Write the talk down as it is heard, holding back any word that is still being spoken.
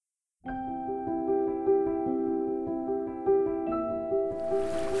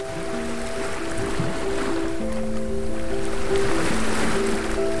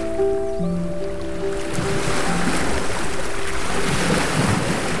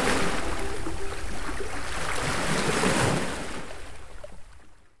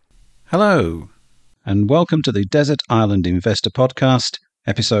Hello, and welcome to the Desert Island Investor Podcast,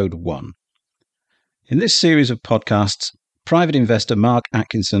 Episode 1. In this series of podcasts, private investor Mark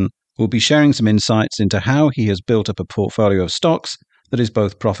Atkinson will be sharing some insights into how he has built up a portfolio of stocks that is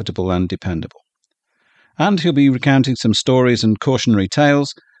both profitable and dependable. And he'll be recounting some stories and cautionary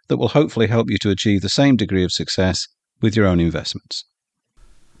tales that will hopefully help you to achieve the same degree of success with your own investments.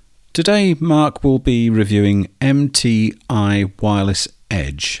 Today, Mark will be reviewing MTI Wireless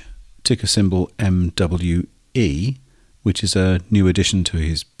Edge, ticker symbol MWE, which is a new addition to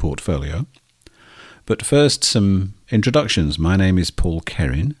his portfolio. But first, some introductions. My name is Paul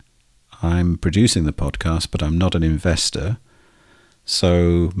Kerrin. I'm producing the podcast, but I'm not an investor.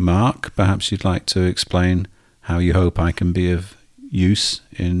 So, Mark, perhaps you'd like to explain how you hope I can be of use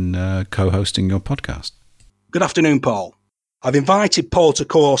in co-hosting your podcast. Good afternoon, Paul. I've invited Paul to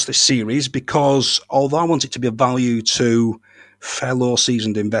co-host this series because although I want it to be of value to fellow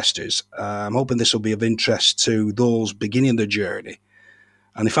seasoned investors, I'm hoping this will be of interest to those beginning the journey.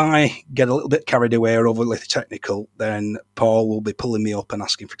 And if I get a little bit carried away or overly technical, then Paul will be pulling me up and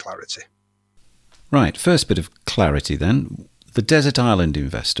asking for clarity. Right, first bit of clarity then. The Desert Island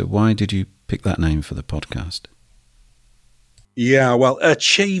Investor, why did you pick that name for the podcast? Yeah, well,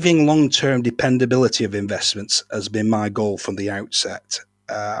 achieving long-term dependability of investments has been my goal from the outset.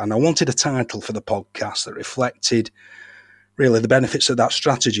 And I wanted a title for the podcast that reflected really the benefits of that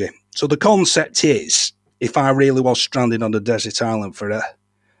strategy. So the concept is, if I really was stranded on a desert island for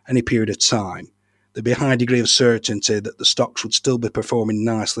any period of time, there'd be a high degree of certainty that the stocks would still be performing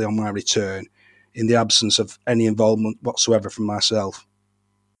nicely on my return in the absence of any involvement whatsoever from myself.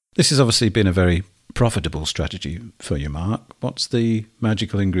 This has obviously been a very profitable strategy for you, Mark. What's the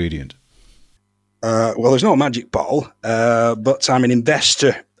magical ingredient? Well, there's no magic, Paul, but I'm an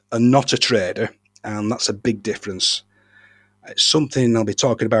investor and not a trader, and that's a big difference. It's something I'll be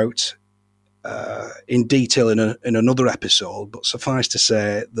talking about in detail in another episode, but suffice to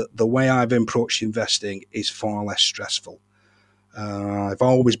say that the way I've approached investing is far less stressful. I've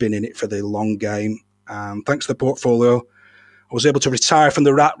always been in it for the long game, and thanks to the portfolio, I was able to retire from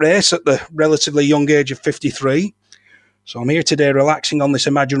the rat race at the relatively young age of 53. So I'm here today relaxing on this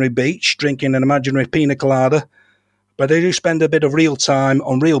imaginary beach, drinking an imaginary pina colada, but I do spend a bit of real time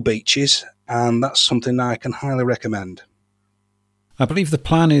on real beaches, and that's something I can highly recommend. I believe the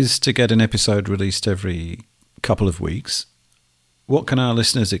plan is to get an episode released every couple of weeks. What can our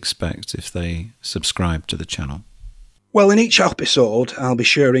listeners expect if they subscribe to the channel? Well, in each episode, I'll be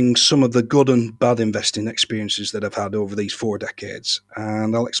sharing some of the good and bad investing experiences that I've had over these 4 decades,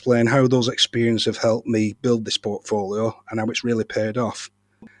 and I'll explain how those experiences have helped me build this portfolio and how it's really paid off.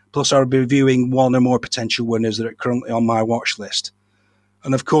 Plus, I'll be reviewing one or more potential winners that are currently on my watch list.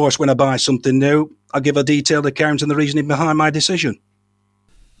 And of course, when I buy something new, I'll give a detailed account and the reasoning behind my decision.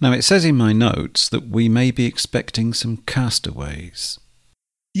 Now, it says in my notes that we may be expecting some castaways.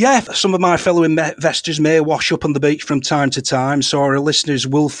 Yeah, some of my fellow investors may wash up on the beach from time to time, so our listeners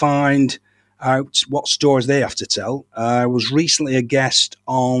will find out what stories they have to tell. I was recently a guest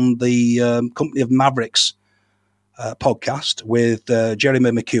on the Company of Mavericks podcast with Jeremy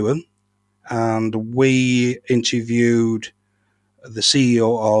McEwen, and we interviewed the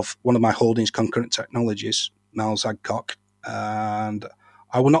CEO of one of my holdings, Concurrent Technologies, Miles Adcock, and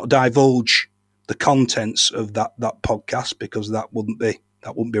I will not divulge the contents of that podcast because that wouldn't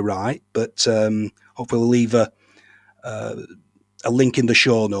be right. But hopefully, leave a link in the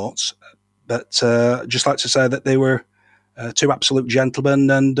show notes. But just like to say that they were 2 absolute gentlemen,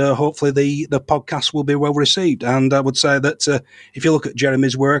 and hopefully the podcast will be well received. And I would say that if you look at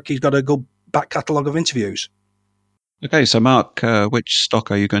Jeremy's work, he's got a good back catalogue of interviews. Okay, so Mark, which stock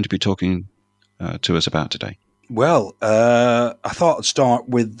are you going to be talking to us about today? Well, I thought I'd start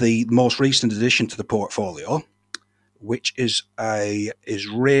with the most recent addition to the portfolio, which is a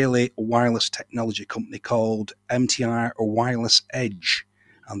Israeli wireless technology company called MTI Wireless Edge,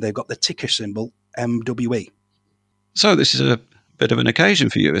 and they've got the ticker symbol MWE. So this is a bit of an occasion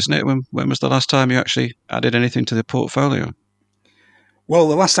for you, isn't it? When was the last time you actually added anything to the portfolio? Well,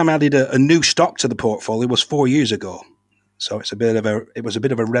 the last time I added a new stock to the portfolio was 4 years ago. So it was a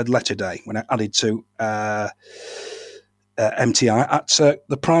bit of a red letter day when I added to MTI. At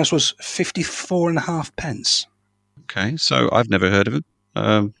the price was 54.5 pence. Okay, so I've never heard of it.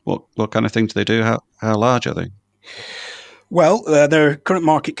 What kind of thing do they do? How large are they? Well, their current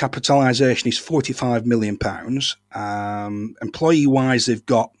market capitalisation is £45 million. Employee-wise, they've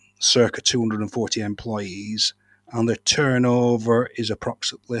got circa 240 employees, and their turnover is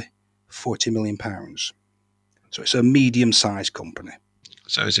approximately £40 million. So it's a medium-sized company.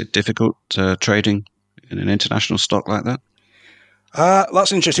 So is it difficult trading in an international stock like that?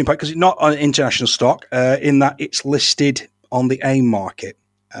 That's an interesting point because it's not an international stock in that it's listed on the AIM market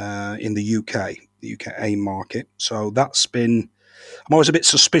in the UK AIM market. So that's been. I'm always a bit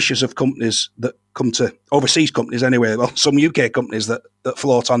suspicious of companies that come to overseas companies anyway. Well, some UK companies that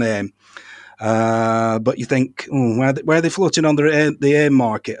float on AIM. But you think, where are they floating on the AIM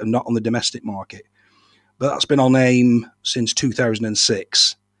market and not on the domestic market? But that's been on AIM since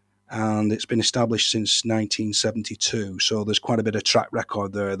 2006, and it's been established since 1972. So there's quite a bit of track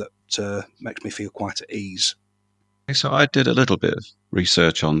record there that makes me feel quite at ease. So I did a little bit of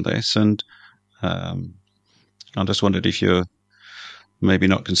research on this, and I just wondered if you're maybe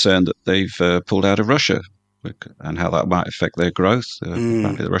not concerned that they've pulled out of Russia and how that might affect their growth.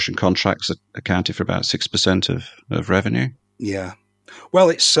 Apparently the Russian contracts accounted for about 6% of revenue. Yeah. Well,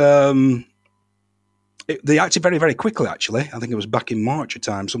 it's they acted very, very quickly, actually. I think it was back in March at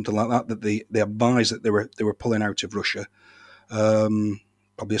time, something like that they advised that they were pulling out of Russia.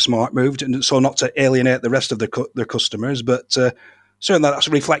 Probably a smart move, and so not to alienate the rest of their customers, but certainly that's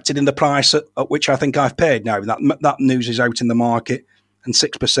reflected in the price at which I think I've paid now. That news is out in the market, and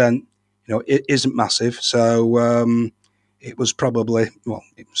 6%, it isn't massive. So it was probably,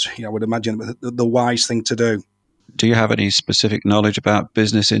 I would imagine the wise thing to do. Do you have any specific knowledge about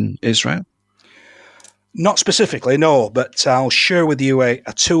business in Israel? Not specifically, no, but I'll share with you a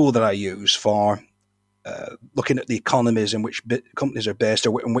tool that I use for looking at the economies in which companies are based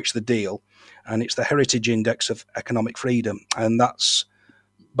or in which they deal, and it's the Heritage Index of Economic Freedom, and that's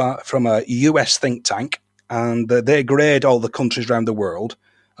from a US think tank, and they grade all the countries around the world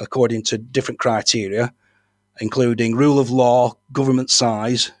according to different criteria, including rule of law, government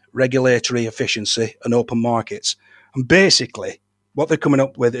size, regulatory efficiency, and open markets. And basically, what they're coming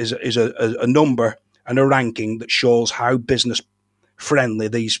up with is a number and a ranking that shows how business friendly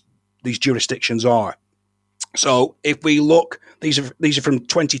these jurisdictions are. So if we look, these are from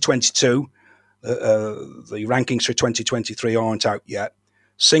 2022. The rankings for 2023 aren't out yet.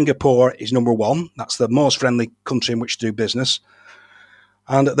 Singapore is number one. That's the most friendly country in which to do business.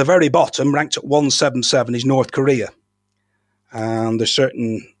 And at the very bottom, ranked at 177, is North Korea. And there's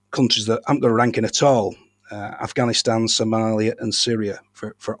certain countries that haven't got a ranking at all. Afghanistan, Somalia, and Syria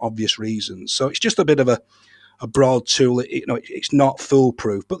for obvious reasons. So it's just a bit of a broad tool. It's not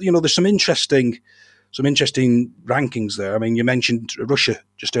foolproof, but there's some interesting rankings there. I mean, you mentioned Russia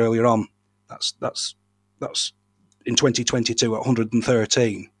just earlier on. That's in 2022 at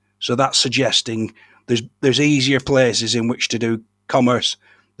 113. So that's suggesting there's easier places in which to do commerce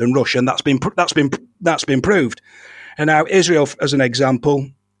than Russia, and that's been proved. And now Israel, as an example,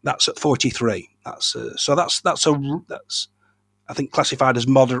 that's at 43. That's I think classified as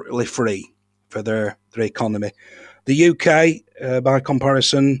moderately free for their economy. The UK, by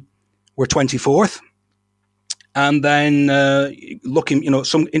comparison, were 24th. And then looking,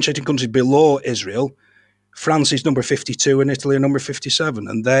 some interesting countries below Israel, France is number 52 and Italy are number 57,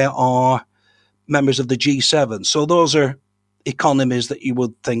 and they are members of the G7. So those are economies that you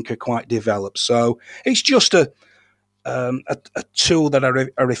would think are quite developed. So it's just a tool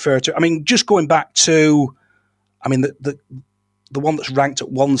that I refer to. I mean, just going back to, the one that's ranked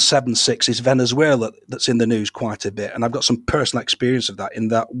at 176 is Venezuela. That's in the news quite a bit, and I've got some personal experience of that. In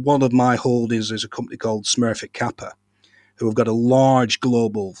that, one of my holdings is a company called Smurfit Kappa, who have got a large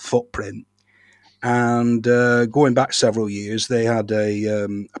global footprint. And going back several years, they had a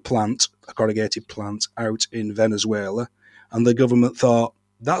corrugated plant out in Venezuela, and the government thought,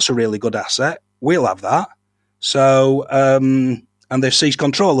 that's a really good asset, we'll have that. So, and they've seized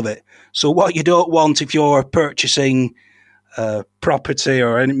control of it. So what you don't want if you're purchasing property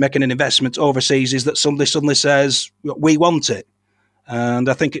or making an investment overseas is that somebody suddenly says, we want it. And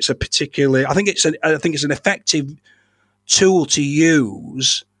I think it's an effective tool to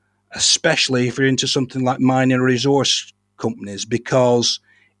use, especially if you're into something like mining and resource companies, because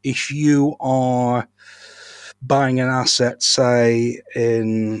if you are buying an asset, say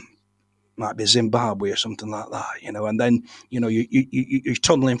might be Zimbabwe or something like that, and then you're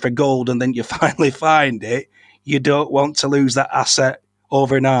tunneling for gold, and then you finally find it, you don't want to lose that asset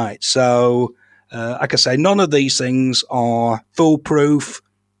overnight. So, like I say, none of these things are foolproof.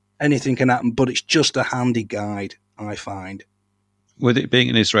 Anything can happen, but it's just a handy guide, I find. With it being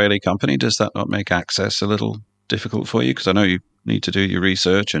an Israeli company, does that not make access a little difficult for you? Because I know you need to do your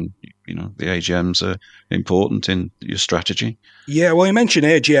research, and the AGMs are important in your strategy. Yeah, well, you mentioned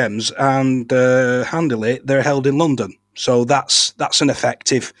AGMs, and handily, they're held in London. So that's an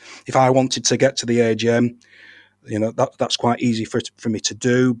effective. If I wanted to get to the AGM, that's quite easy for me to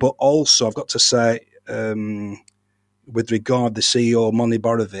do. But also, I've got to say, with regard to the CEO, Moni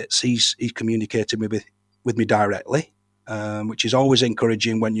Borovitz, he's communicating with me directly. which is always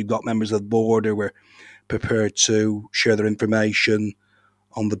encouraging when you've got members of the board who are prepared to share their information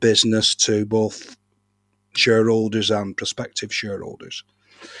on the business to both shareholders and prospective shareholders.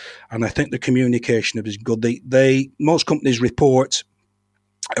 And I think the communication is good. Most companies report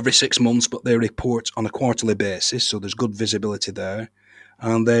every 6 months, but they report on a quarterly basis, so there's good visibility there.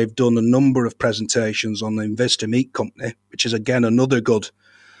 And they've done a number of presentations on the Investor Meet Company, which is, again, another good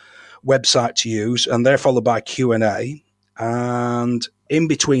website to use, and they're followed by Q&A. And in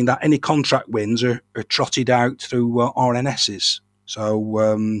between that, any contract wins are trotted out through RNSs.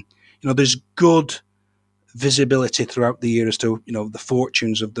 So, there's good visibility throughout the year as to, the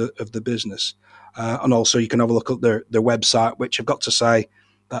fortunes of the business. And also you can have a look at their website, which I've got to say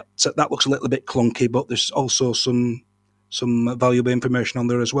that looks a little bit clunky, but there's also some valuable information on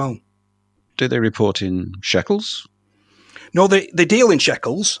there as well. Do they report in shekels? No, they deal in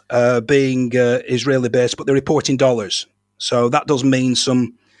shekels, being Israeli based, but they report in dollars. So that does mean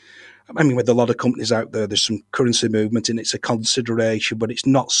with a lot of companies out there, there's some currency movement and it's a consideration, but it's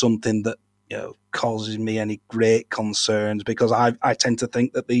not something that causes me any great concerns, because I tend to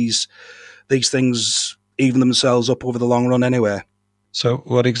think that these things even themselves up over the long run anyway. So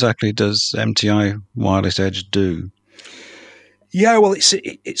what exactly does MTI Wireless Edge do? Yeah, well, it's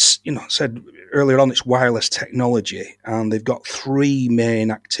said earlier on, it's wireless technology, and they've got 3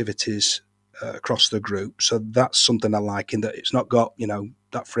 main activities across the group. So that's something I like, in that it's not got,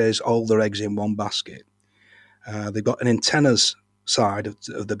 that phrase, all their eggs in one basket. They've got an antennas side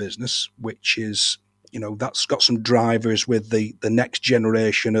of the business, which is, that's got some drivers with the next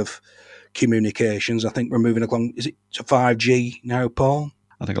generation of communications. I think we're moving along. Is it to 5G now, Paul?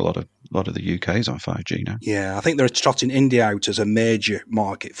 I think a lot of the UK is on 5G now. Yeah, I think they're trotting India out as a major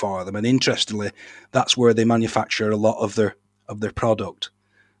market for them, and interestingly, that's where they manufacture a lot of their product.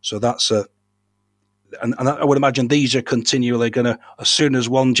 So that's and I would imagine these are continually going to, as soon as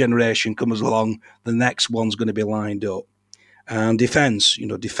one generation comes along, the next one's going to be lined up. And defence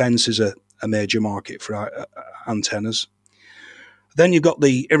is a major market for antennas. Then you've got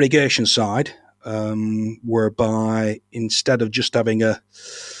the irrigation side, whereby instead of just having we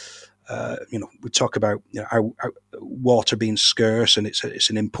talk about how water being scarce, and it's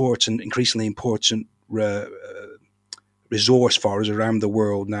an increasingly important resource for us around the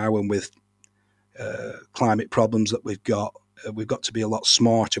world now, and with climate problems that we've got to be a lot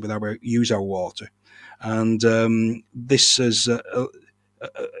smarter with how we use our water. And this is a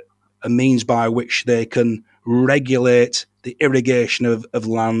means by which they can regulate the irrigation of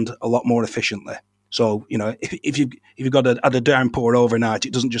land a lot more efficiently. So, if you've got a downpour overnight,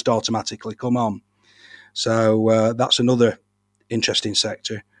 it doesn't just automatically come on. So that's another interesting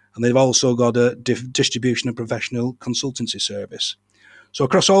sector. And they've also got a distribution and professional consultancy service. So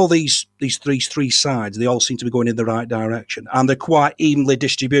across all these three sides, they all seem to be going in the right direction, and they're quite evenly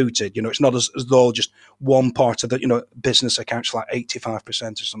distributed. It's not as though just one part of the business accounts for like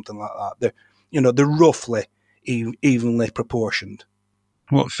 85% or something like that. They're roughly evenly proportioned.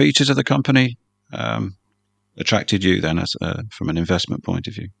 What features of the company attracted you then, as from an investment point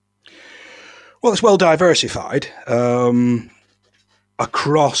of view? Well, it's well diversified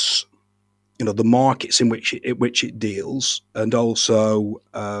across the markets in which it deals, and also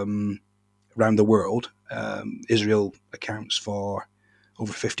around the world. Israel accounts for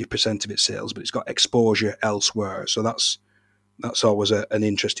over 50% of its sales, but it's got exposure elsewhere. So that's always an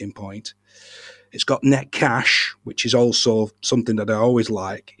interesting point. It's got net cash, which is also something that I always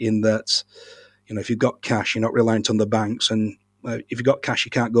like, in that, if you've got cash, you're not reliant on the banks, and if you've got cash,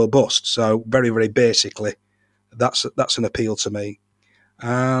 you can't go bust. So very, very basically, that's an appeal to me.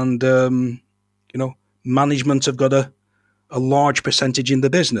 And management have got a large percentage in the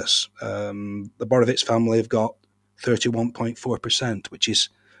business. The Borovitz family have got 31.4%, which is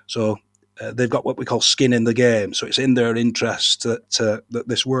so they've got what we call skin in the game. So it's in their interest that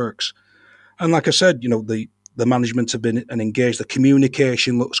this works. And like I said, the management have been engaged. The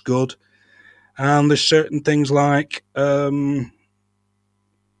communication looks good, and there's certain things like the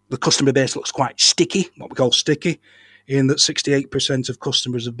customer base looks quite sticky, what we call sticky, in that 68% of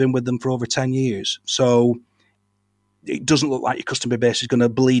customers have been with them for over 10 years. So it doesn't look like your customer base is going to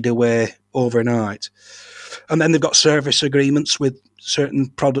bleed away overnight. And then they've got service agreements with certain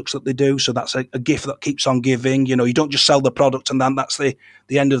products that they do. So that's a gift that keeps on giving. You don't just sell the product and then that's the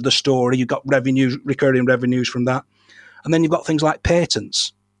end of the story. You've got recurring revenues from that. And then you've got things like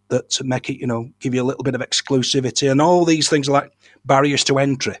patents that make it, give you a little bit of exclusivity. And all these things are like barriers to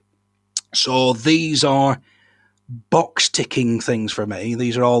entry. So these are box ticking things for me.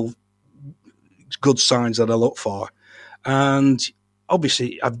 These are all good signs that I look for. And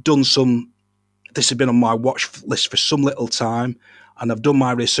obviously I've done some this has been on my watch list for some little time, and I've done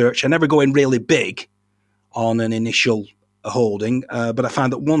my research. I never go in really big on an initial holding, but I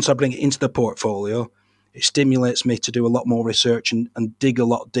find that once I bring it into the portfolio, it stimulates me to do a lot more research and dig a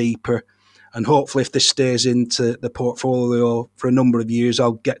lot deeper. And hopefully, if this stays into the portfolio for a number of years,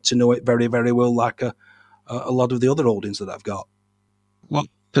 I'll get to know it very, very well, like a lot of the other holdings that I've got. What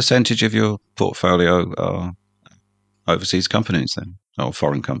percentage of your portfolio are overseas companies then, or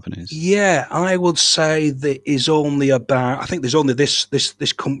foreign companies? Yeah, I would say there is only about, I think there's only this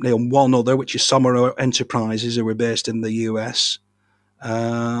company and one other, which is Somero Enterprises, who are based in the US.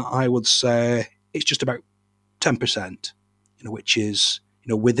 I would say it's just about 10%, which is,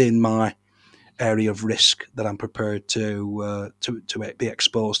 within my area of risk that I'm prepared to be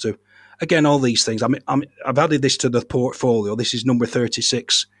exposed to. Again, all these things. I've added this to the portfolio. This is number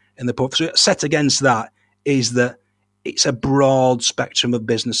 36 in the portfolio. So set against that is that it's a broad spectrum of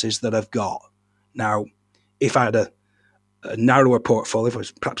businesses that I've got. Now, if I had a narrower portfolio, if it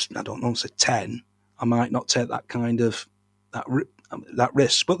was perhaps, I don't know, say 10, I might not take that kind of that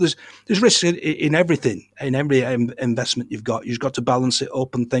risk. But there's risk in everything, in every investment you've got. You've got to balance it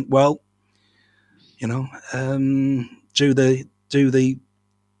up and think, well, do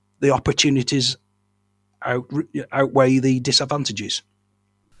the opportunities outweigh the disadvantages?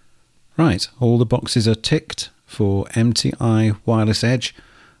 Right, all the boxes are ticked for MTI Wireless Edge.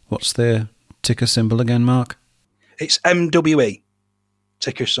 What's their ticker symbol again, Mark? It's MWE.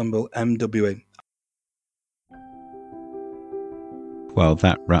 Ticker symbol MWE. Well,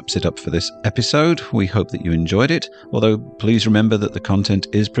 that wraps it up for this episode. We hope that you enjoyed it, although please remember that the content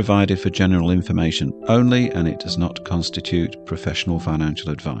is provided for general information only and it does not constitute professional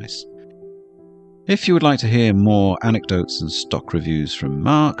financial advice. If you would like to hear more anecdotes and stock reviews from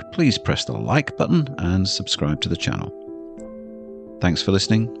Mark, please press the like button and subscribe to the channel. Thanks for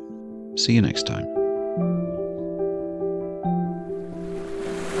listening. See you next time.